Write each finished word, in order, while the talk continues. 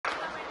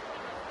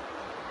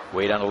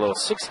Wade on a little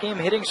 6-game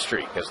hitting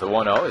streak as the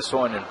 1-0 is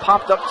swung and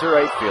popped up to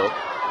right field.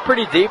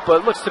 Pretty deep,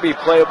 but looks to be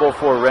playable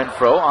for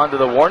Renfroe. Onto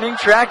the warning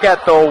track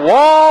at the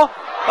wall.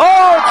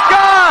 Oh, it's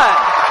gone!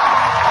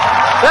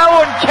 That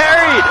one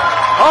carried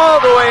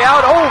all the way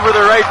out over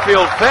the right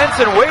field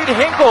fence, and Wade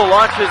Hinkle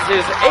launches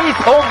his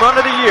 8th home run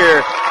of the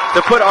year to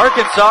put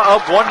Arkansas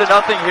up 1-0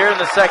 here in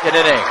the second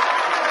inning.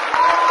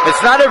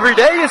 It's not every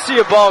day you see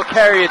a ball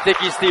carry at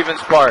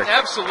Dickey-Stephens Park.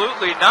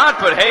 Absolutely not,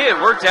 but hey, it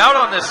worked out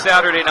on this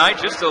Saturday night,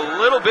 just a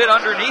little bit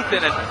underneath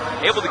it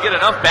and able to get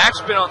enough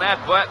backspin on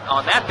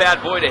that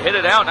bad boy to hit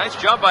it out. Nice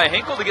job by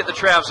Hinkle to get the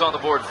Travs on the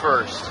board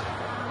first.